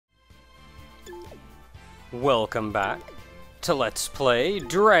Welcome back to Let's Play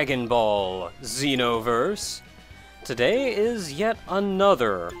Dragon Ball XenoVerse. Today is yet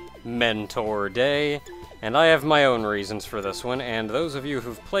another Mentor Day, and I have my own reasons for this one, and those of you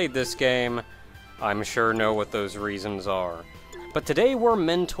who've played this game, I'm sure know what those reasons are. But today we're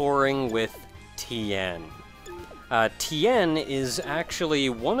mentoring with Tien. Tien is actually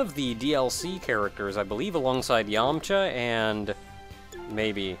one of the DLC characters, I believe, alongside Yamcha and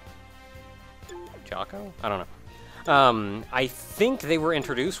maybe Jocko? I don't know. I think they were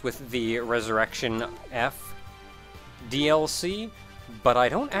introduced with the Resurrection F DLC, but I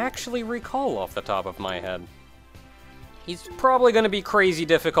don't actually recall off the top of my head. He's probably going to be crazy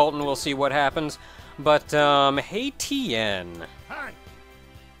difficult, and we'll see what happens. But, hey Tien. Hi.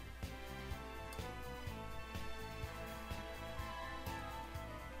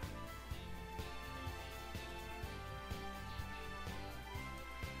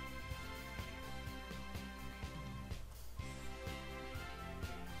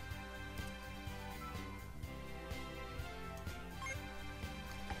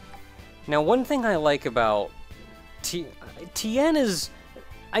 Now, one thing I like about Tien is,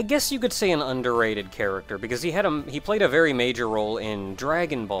 I guess you could say, an underrated character, because he played a very major role in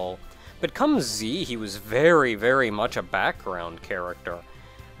Dragon Ball, but come Z, he was very, very much a background character.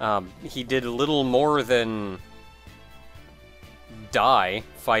 He did little more than die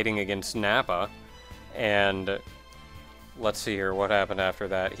fighting against Nappa, and let's see here, what happened after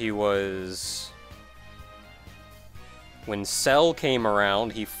that? He was... When Cell came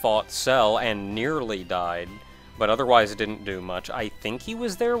around, he fought Cell and nearly died, but otherwise didn't do much. I think he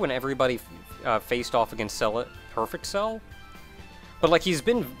was there when everybody faced off against Cell, Perfect Cell? But, like, he's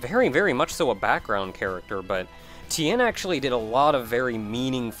been very, very much so a background character, but Tien actually did a lot of very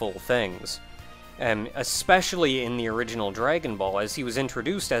meaningful things. And especially in the original Dragon Ball, as he was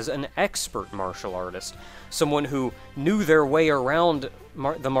introduced as an expert martial artist. Someone who knew their way around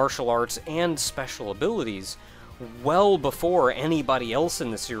the martial arts and special abilities well before anybody else in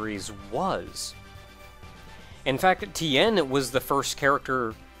the series was. In fact, Tien was the first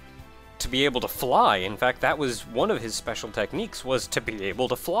character to be able to fly. In fact, that was one of his special techniques, was to be able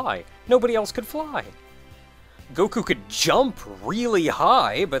to fly. Nobody else could fly. Goku could jump really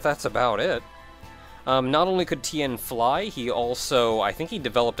high, but that's about it. Not only could Tien fly, he also, I think he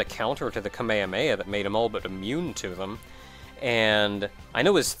developed a counter to the Kamehameha that made him all but immune to them. And I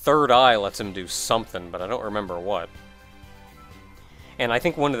know his third eye lets him do something, but I don't remember what. And I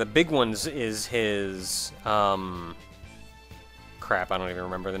think one of the big ones is his, crap, I don't even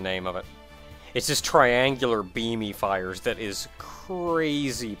remember the name of it. It's this triangular beam he fires that is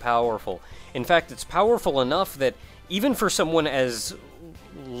crazy powerful. In fact, it's powerful enough that even for someone as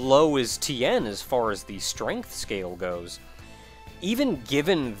low as Tien, as far as the strength scale goes, even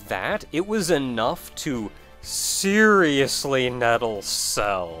given that, it was enough to seriously nettle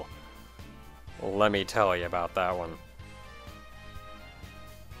Cell. Let me tell you about that one.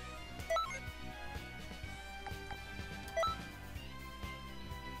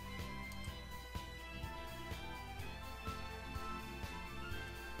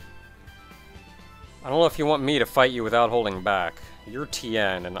 I don't know if you want me to fight you without holding back. You're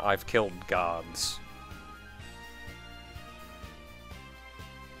Tien, and I've killed gods.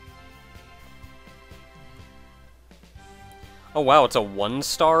 Oh wow, it's a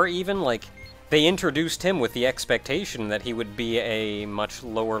 1-star even? Like, they introduced him with the expectation that he would be a much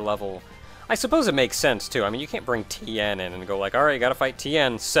lower level. I suppose it makes sense, too. I mean, you can't bring Tien in and go like, alright, you gotta fight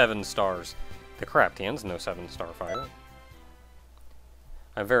Tien, 7 stars. The crap, Tien's no 7-star fighter.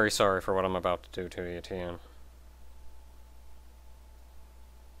 I'm very sorry for what I'm about to do to you, Tien.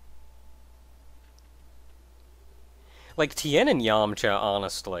 Like, Tien and Yamcha,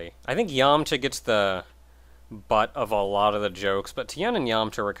 honestly. I think Yamcha gets the butt of a lot of the jokes, but Tien and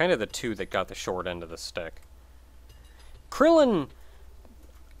Yamcha were kind of the two that got the short end of the stick. Krillin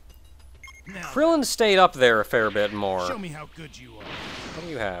stayed up there a fair bit more. Show me how good you are. What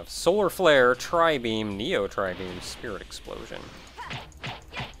do you have? Solar Flare, Tri-Beam, Neo Tri-Beam, Spirit Explosion.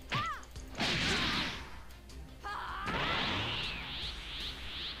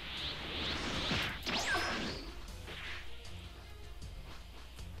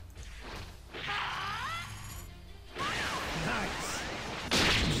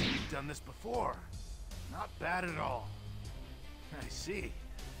 This before. Not bad at all. I see.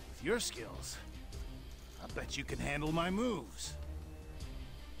 With your skills, I bet you can handle my moves.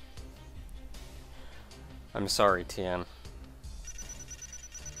 I'm sorry, Tien.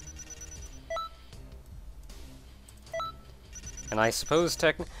 And I suppose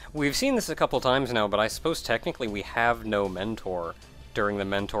we've seen this a couple times now, but I suppose technically we have no mentor during the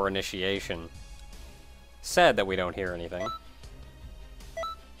mentor initiation. Sad that we don't hear anything.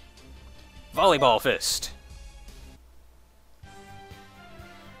 Volleyball fist!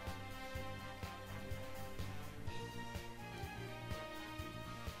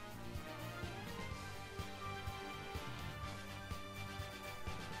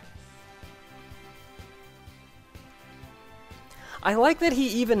 I like that he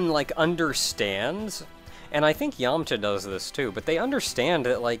even, like, understands, and I think Yamcha does this too, but they understand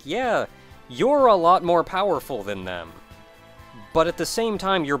that, like, yeah, you're a lot more powerful than them. But at the same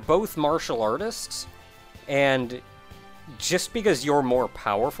time, you're both martial artists, and just because you're more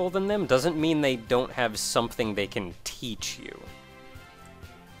powerful than them doesn't mean they don't have something they can teach you.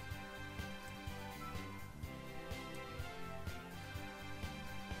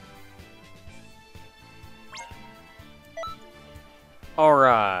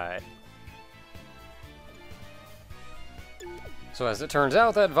 Alright. So as it turns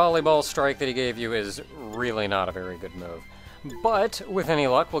out, that volleyball strike that he gave you is really not a very good move. But, with any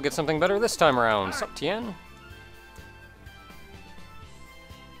luck, we'll get something better this time around. Sup, Tien?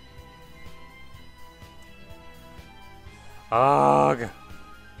 Ugh.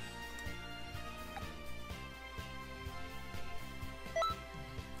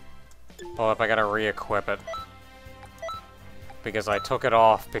 Hold up, I gotta re-equip it. Because I took it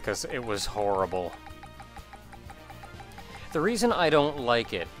off because it was horrible. The reason I don't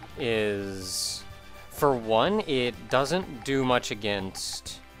like it is, for one, it doesn't do much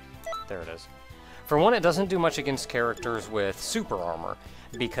against... There it is. For one, it doesn't do much against characters with super armor,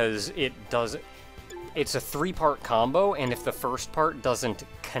 because it does... It's a 3-part combo, and if the first part doesn't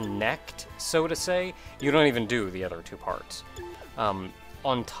connect, so to say, you don't even do the other 2 parts.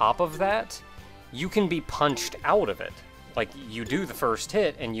 On top of that, you can be punched out of it. Like, you do the first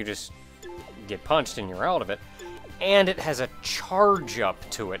hit, and you just get punched and you're out of it. And it has a charge up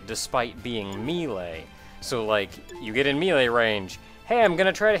to it, despite being melee. So, like, you get in melee range, hey, I'm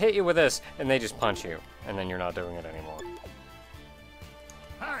gonna try to hit you with this, and they just punch you, and then you're not doing it anymore.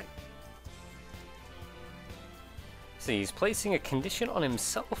 Hi. See, he's placing a condition on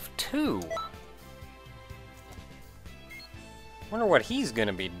himself, too. Wonder what he's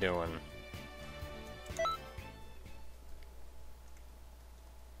gonna be doing.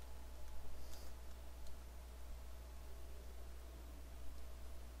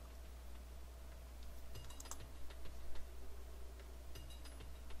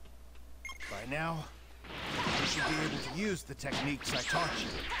 By now, you should be able to use the techniques I taught you.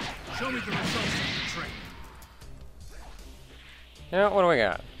 Show me the results of your training. Yeah, what do we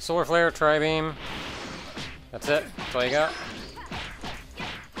got? Solar Flare, Tri-Beam. That's it? That's all you got?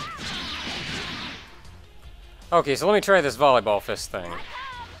 Okay, so let me try this volleyball fist thing.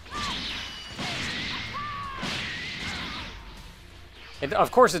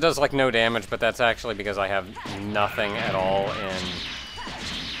 Of course it does, like, no damage, but that's actually because I have nothing at all in...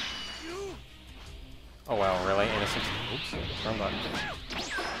 Oh wow, really? Innocence... Oops, wrong button.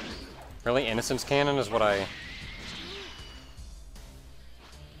 Really? Innocence Cannon is what I...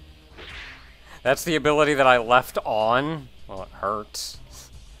 That's the ability that I left on? Well, it hurts.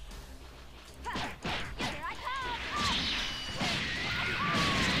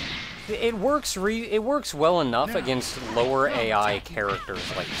 It works well enough against lower AI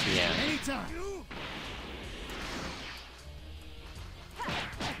characters like Tien.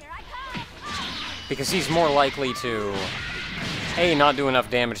 Because he's more likely to, A, not do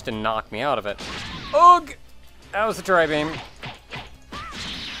enough damage to knock me out of it. Ugh! That was the Tri-Beam.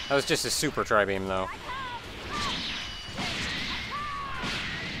 That was just a super Tri-Beam, though.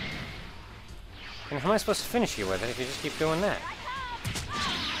 And how am I supposed to finish you with it if you just keep doing that?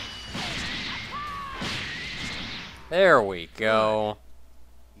 There we go.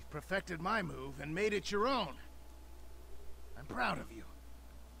 You've perfected my move and made it your own. I'm proud of you.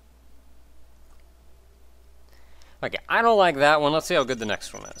 Okay, I don't like that one. Let's see how good the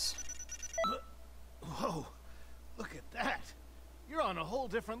next one is. Whoa, look at that. You're on a whole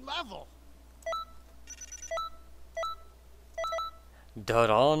different level.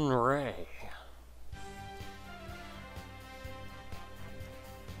 Dodon Ray.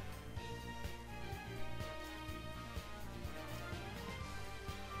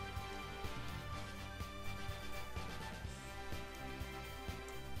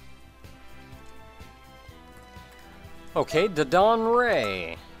 Okay, Dodon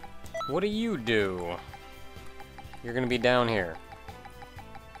Ray. What do you do? You're gonna be down here.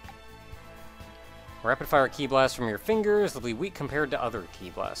 Rapid fire ki blasts from your fingers. They'll be weak compared to other ki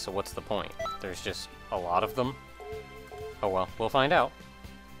blasts, so what's the point? There's just a lot of them? Oh well, we'll find out.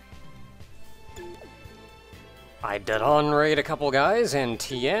 I dead on raid a couple guys, and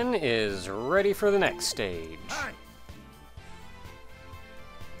Tien is ready for the next stage.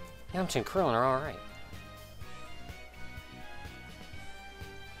 Yamcha and Krillin are alright.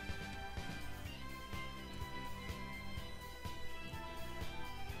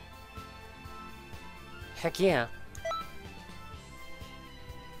 Heck yeah.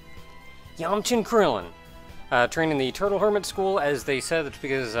 Yamcha and Krillin. Trained in the Turtle Hermit School, as they said, it's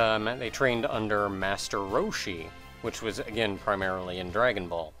because they trained under Master Roshi, which was, again, primarily in Dragon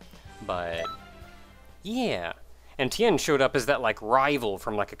Ball. But, yeah. And Tien showed up as that, like, rival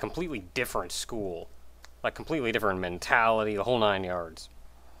from, like, a completely different school. Like, completely different mentality, the whole 9 yards.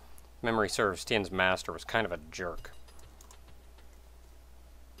 Memory serves, Tien's master was kind of a jerk.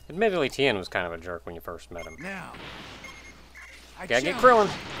 Admittedly, Tien was kind of a jerk when you first met him. Now, gotta get Krillin.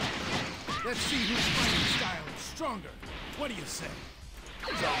 Let's see whose fighting style is stronger. What do you say?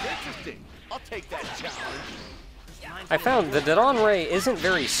 Sounds interesting. I'll take that challenge. I found the Dadan Ray isn't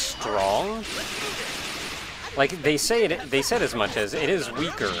very strong. Like they said as much as it is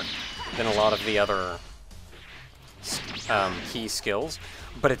weaker than a lot of the other key skills,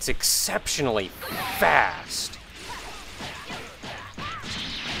 but it's exceptionally fast.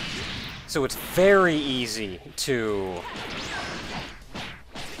 So it's very easy to...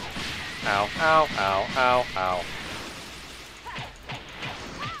 Ow, ow, ow, ow, ow.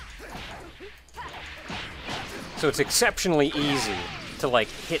 So it's exceptionally easy to, like,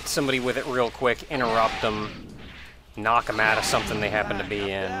 hit somebody with it real quick, interrupt them, knock them out of something they happen to be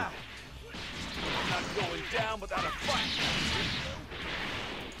in. I'm not going down without a fight.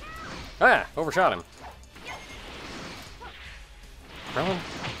 Ah, overshot him. Krillin?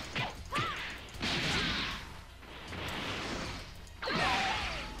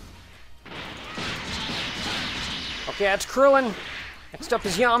 Okay, that's Krillin. Next up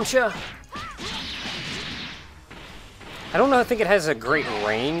is Yamcha. I don't know, I think it has a great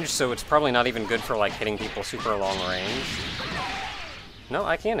range, so it's probably not even good for, like, hitting people super long range. No,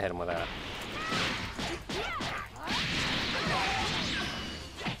 I can hit him with that.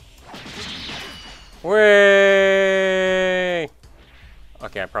 Way!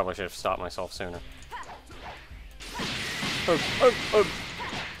 Okay, I probably should have stopped myself sooner. Oh.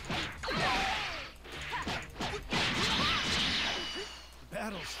 The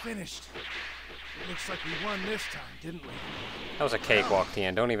battle's finished. It looks like we won this time, didn't we? That was a cakewalk,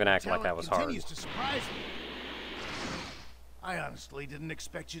 Tien. Don't even act like that was hard. Continues to surprise me. I honestly didn't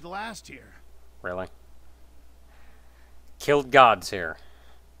expect you to last here. Really? Killed gods here.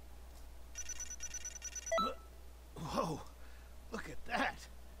 Whoa, look at that.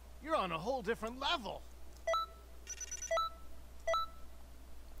 You're on a whole different level.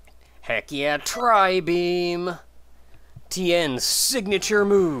 Heck yeah, Tri-Beam! Tien's signature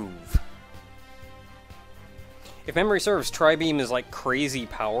move. If memory serves, Tri-Beam is like crazy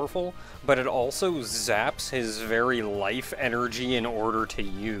powerful, but it also zaps his very life energy in order to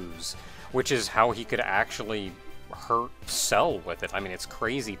use, which is how he could actually hurt Cell with it. I mean, it's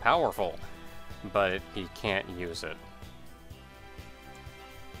crazy powerful, but he can't use it.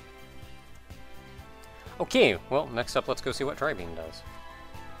 Okay, well, next up, let's go see what Tri-Beam does.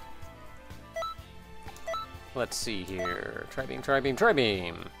 Let's see here. Tri-Beam, Tri-Beam,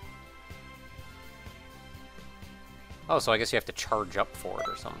 Tri-Beam! Oh, so I guess you have to charge up for it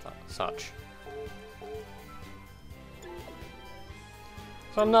or something, such.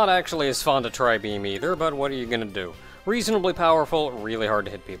 So I'm not actually as fond of Tri-Beam either, but what are you gonna do? Reasonably powerful, really hard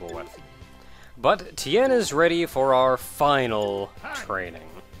to hit people with. But Tien is ready for our final training.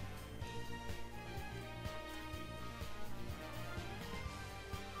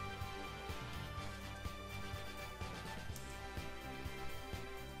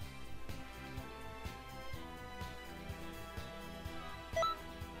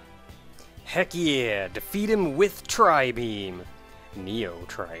 Heck yeah! Defeat him with Tri-Beam. Neo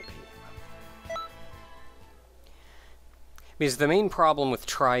Tri-Beam. Because the main problem with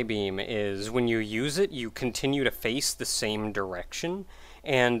Tri-Beam is when you use it, you continue to face the same direction,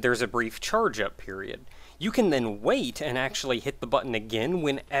 and there's a brief charge-up period. You can then wait and actually hit the button again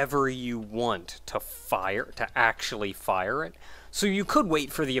whenever you want to fire, to actually fire it. So you could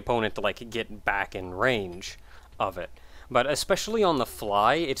wait for the opponent to, like, get back in range of it. But especially on the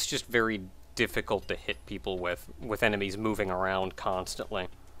fly, it's just very difficult to hit people with enemies moving around constantly.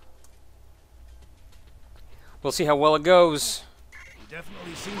 We'll see how well it goes. You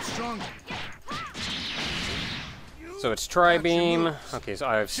definitely seem stronger. So it's Tri-Beam. Okay, so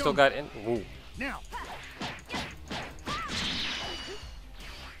I've still got it. Ooh. Now.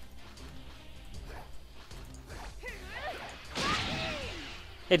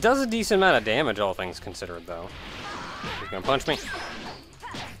 It does a decent amount of damage, all things considered, though. He's gonna punch me.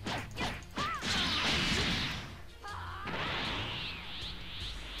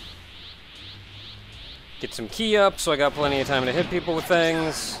 Get some ki up, so I got plenty of time to hit people with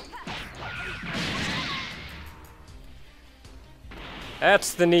things.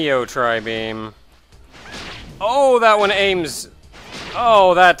 That's the Neo Tri-Beam. Oh, that one aims...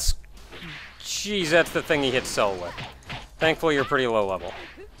 Oh, that's... Jeez, that's the thing he hits Cell with. Thankfully, you're pretty low level.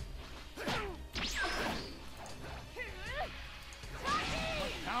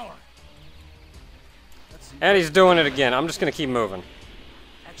 And he's doing it again. I'm just gonna keep moving.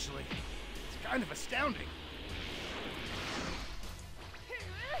 Actually, it's kind of astounding.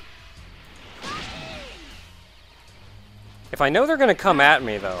 If I know they're gonna come at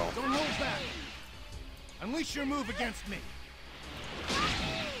me, though... Don't hold back. Unleash your move against me.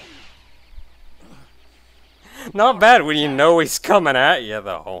 Not bad when you know he's coming at you,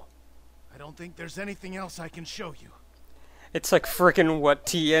 though. I don't think there's anything else I can show you. It's like frickin' what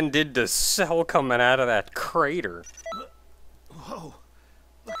Tien did to Cell coming out of that crater. Whoa,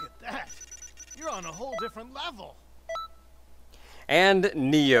 look at that. You're on a whole different level. And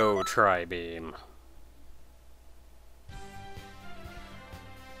Neo Tri-Beam.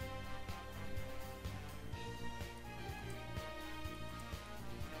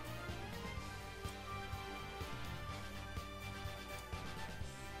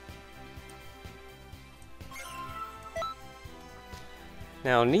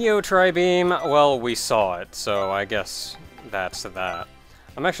 Now, Neo Tri-Beam, well, we saw it, so I guess that's that.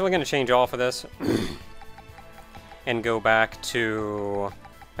 I'm actually going to change off of this and go back to...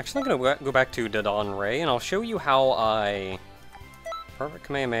 Actually, I'm going to go back to Dodon Ray, and I'll show you how I... Perfect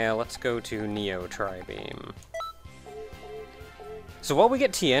Kamehameha, let's go to Neo Tri-Beam. So while we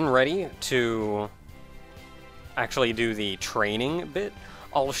get Tien ready to actually do the training bit,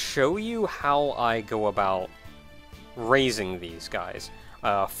 I'll show you how I go about raising these guys.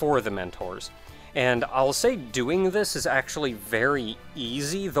 For the mentors. And I'll say doing this is actually very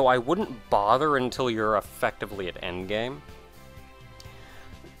easy, though I wouldn't bother until you're effectively at endgame.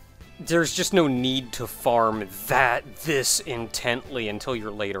 There's just no need to farm this intently until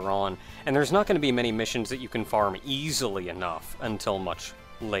you're later on, and there's not going to be many missions that you can farm easily enough until much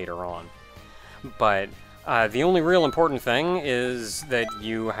later on. But the only real important thing is that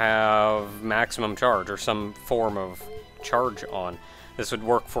you have maximum charge, or some form of charge on. This would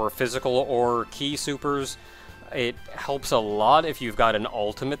work for physical or ki supers. It helps a lot if you've got an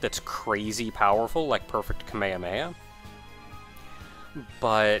ultimate that's crazy powerful, like Perfect Kamehameha.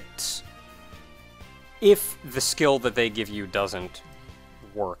 But if the skill that they give you doesn't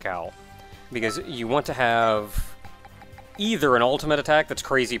work out, because you want to have either an ultimate attack that's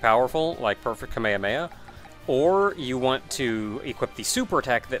crazy powerful, like Perfect Kamehameha, or you want to equip the super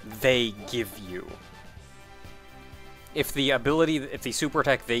attack that they give you. If the super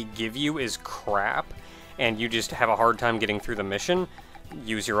attack they give you is crap, and you just have a hard time getting through the mission,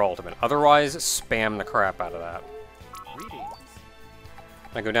 use your ultimate. Otherwise, spam the crap out of that.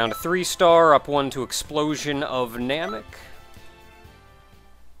 I go down to 3-star, up 1 to Explosion of Namek.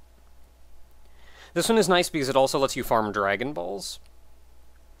 This one is nice because it also lets you farm Dragon Balls.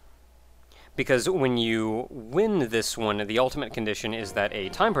 Because when you win this one, the ultimate condition is that a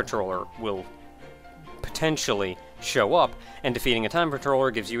Time Patroller will potentially show up, and defeating a Time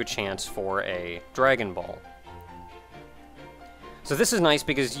Patroller gives you a chance for a Dragon Ball. So this is nice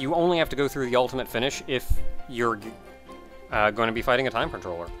because you only have to go through the ultimate finish if you're going to be fighting a Time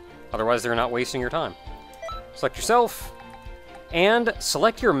Patroller. Otherwise, they're not wasting your time. Select yourself, and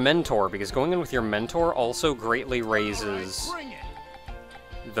select your mentor, because going in with your mentor also greatly raises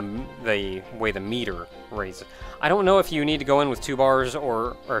the way the meter raises. I don't know if you need to go in with 2 bars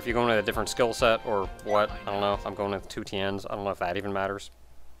or if you're going with a different skill set or what. I don't know. I'm going with 2 Tiens. I don't know if that even matters.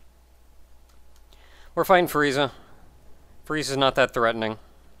 We're fighting Frieza. Frieza's not that threatening.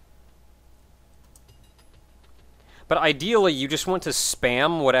 But ideally, you just want to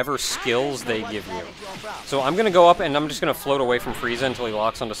spam whatever skills they give you. So I'm going to go up and I'm just going to float away from Frieza until he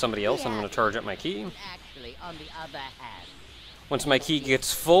locks onto somebody else. I'm going to charge up my ki. Once my ki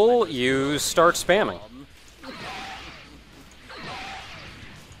gets full, you start spamming.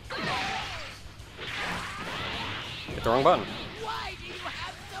 Hit the wrong button.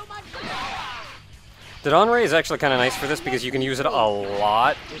 Dodon Ray is actually kind of nice for this because you can use it a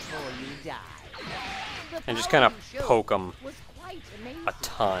lot and just kind of poke them a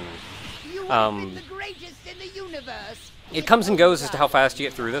ton. It comes and goes as to how fast you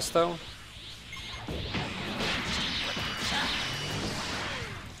get through this, though.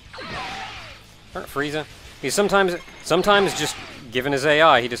 Alright, Frieza. Because sometimes just given his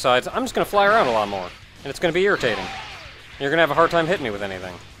AI, he decides, I'm just going to fly around a lot more, and it's going to be irritating. You're going to have a hard time hitting me with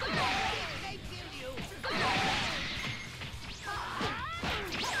anything.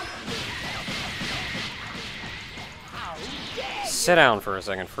 Sit down for a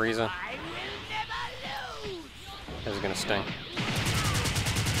second, Frieza. This is going to sting.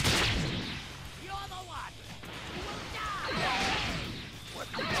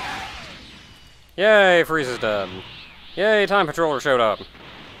 Yay, Frieza's dead. Yay, Time Patroller showed up.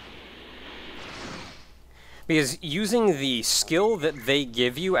 Because using the skill that they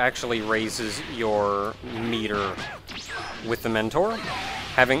give you actually raises your meter with the Mentor.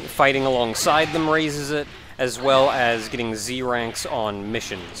 Fighting alongside them raises it, as well as getting Z ranks on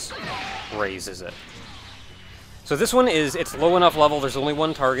missions raises it. So this one it's low enough level, there's only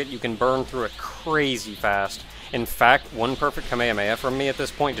one target, you can burn through it crazy fast. In fact, one perfect Kamehameha from me at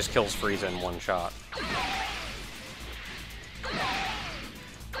this point just kills Frieza in one shot.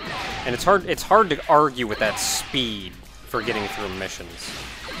 And it's hard to argue with that speed for getting through missions.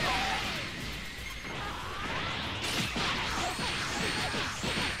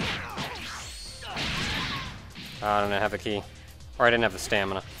 I don't have the key. Or I didn't have the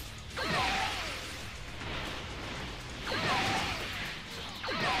stamina.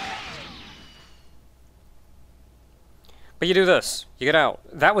 But you do this. You get out.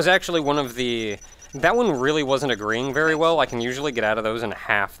 That was actually one of the... That one really wasn't agreeing very well. I can usually get out of those in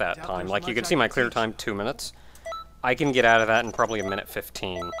half that time. Like, you can see my clear time, 2 minutes. I can get out of that in probably a minute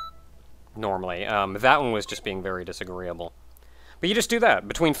 15, normally. That one was just being very disagreeable. But you just do that.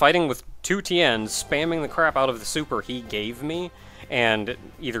 Between fighting with 2 Tiens, spamming the crap out of the super he gave me, and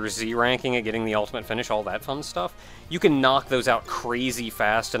either Z-ranking it, getting the ultimate finish, all that fun stuff, you can knock those out crazy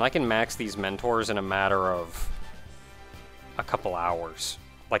fast, and I can max these Mentors in a matter of a couple hours.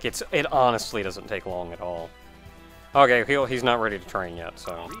 Like, it honestly doesn't take long at all. Okay, he's not ready to train yet,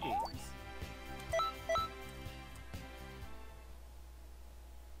 so...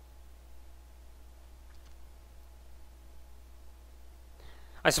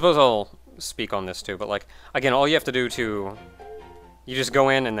 I suppose I'll speak on this too, but like, again, all you have to do you just go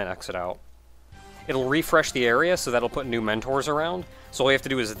in and then exit out. It'll refresh the area, so that'll put new Mentors around. So all you have to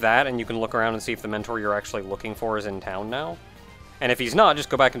do is that, and you can look around and see if the Mentor you're actually looking for is in town now. And if he's not, just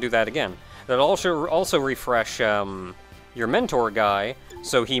go back and do that again. That'll also refresh your Mentor guy,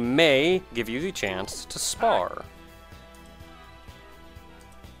 so he may give you the chance to spar.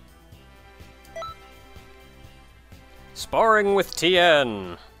 Sparring with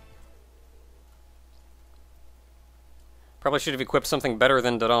Tien! Probably should have equipped something better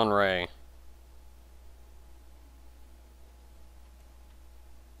than Dodon Ray.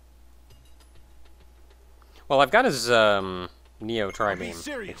 Well, I've got his Neo Tri-Beam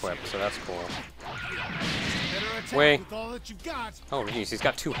equipped, so that's cool. Wait. Oh, jeez, he's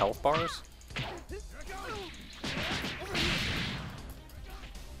got 2 health bars?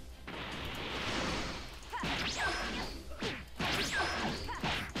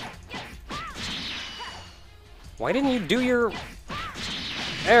 Why didn't you do your...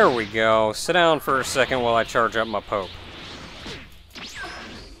 There we go. Sit down for a second while I charge up my poke.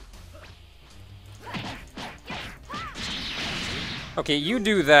 Okay, you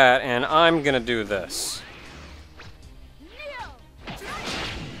do that, and I'm gonna do this.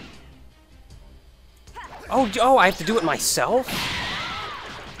 Oh, I have to do it myself?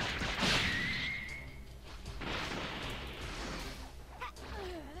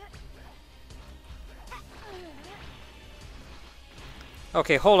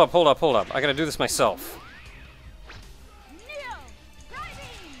 Okay, hold up. I gotta do this myself.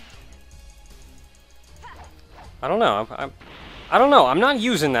 I don't know. I don't know. I'm not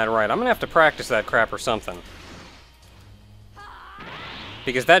using that right. I'm gonna have to practice that crap or something.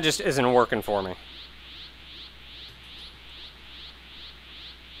 Because that just isn't working for me.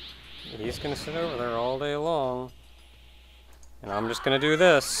 He's gonna sit over there all day long. And I'm just gonna do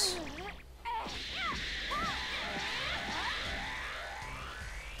this.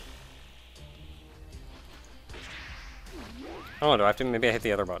 Oh, do I have to? Maybe I hit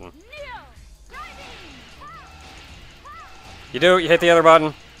the other button. You do? You hit the other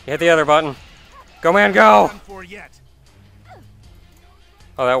button? You hit the other button? Go, man, go!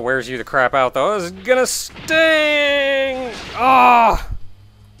 Oh, that wears you the crap out, though. This is gonna sting! Oh!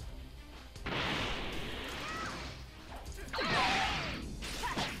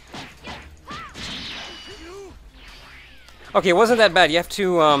 Okay, it wasn't that bad. You have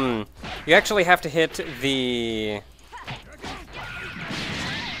to, you actually have to hit the...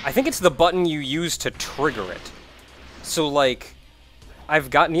 I think it's the button you use to trigger it. So, like, I've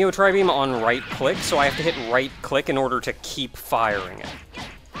got Neo Tri-Beam on right click, so I have to hit right click in order to keep firing it.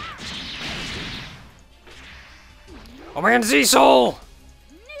 Oh man, Z-Soul!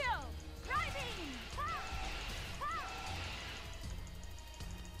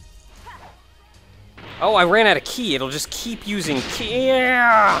 Oh, I ran out of key. It'll just keep using key.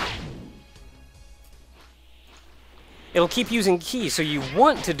 Yeah! It'll keep using key, so you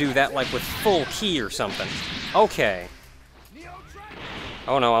want to do that like with full key or something. Okay.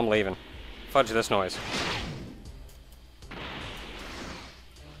 Oh no, I'm leaving. Fudge this noise.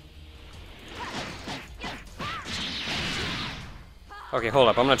 Okay, hold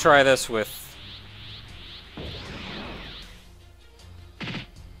up. I'm gonna try this with...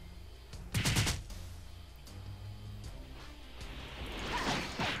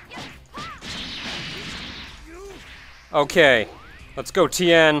 Okay, let's go,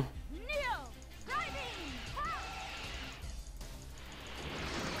 Tien.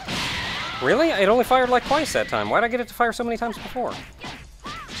 Really? It only fired like twice that time. Why'd I get it to fire so many times before?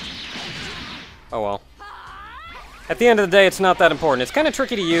 Oh well. At the end of the day, it's not that important. It's kind of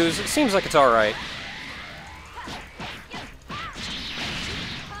tricky to use. It seems like it's alright.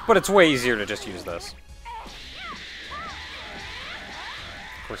 But it's way easier to just use this.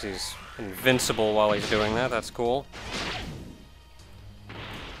 Of course, he's invincible while he's doing that. That's cool.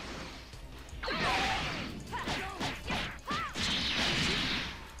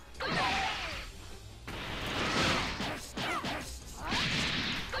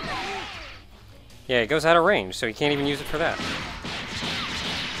 Yeah, it goes out of range, so you can't even use it for that.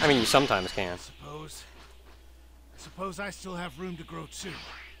 I mean, you sometimes can. I suppose I still have room to grow too.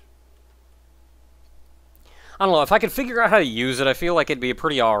 I don't know, if I could figure out how to use it, I feel like it'd be a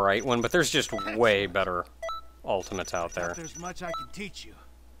pretty alright one, but there's just way better ultimates out there. There's much I can teach you.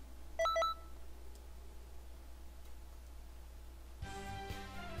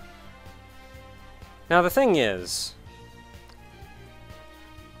 Now the thing is,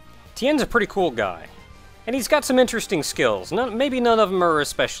 Tien's a pretty cool guy, and he's got some interesting skills. Maybe none of them are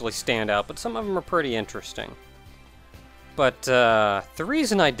especially standout, but some of them are pretty interesting. But the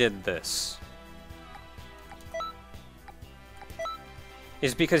reason I did this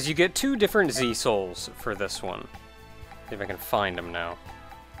is because you get 2 different Z-Souls for this one. See if I can find them now.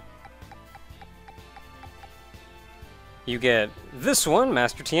 You get this one,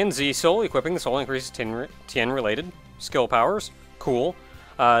 Master Tien Z-Soul. Equipping the soul increases Tien-related skill powers. Cool.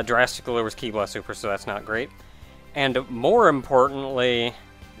 Drastically lowers Ki Blast Super, so that's not great. And more importantly,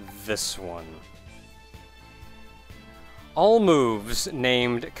 this one. All moves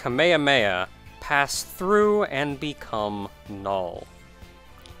named Kamehameha pass through and become null.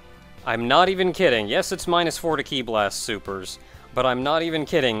 I'm not even kidding. Yes, it's -4 to Ki Blast Supers, but I'm not even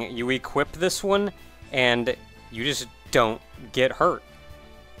kidding. You equip this one, and you just don't get hurt.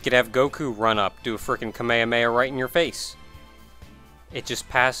 You could have Goku run up, do a freaking Kamehameha right in your face. It just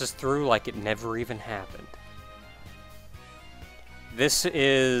passes through like it never even happened. This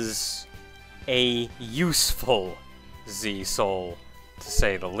is a useful Z-Soul, to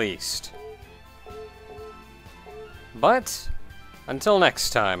say the least. But, until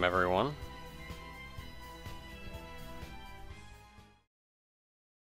next time, everyone.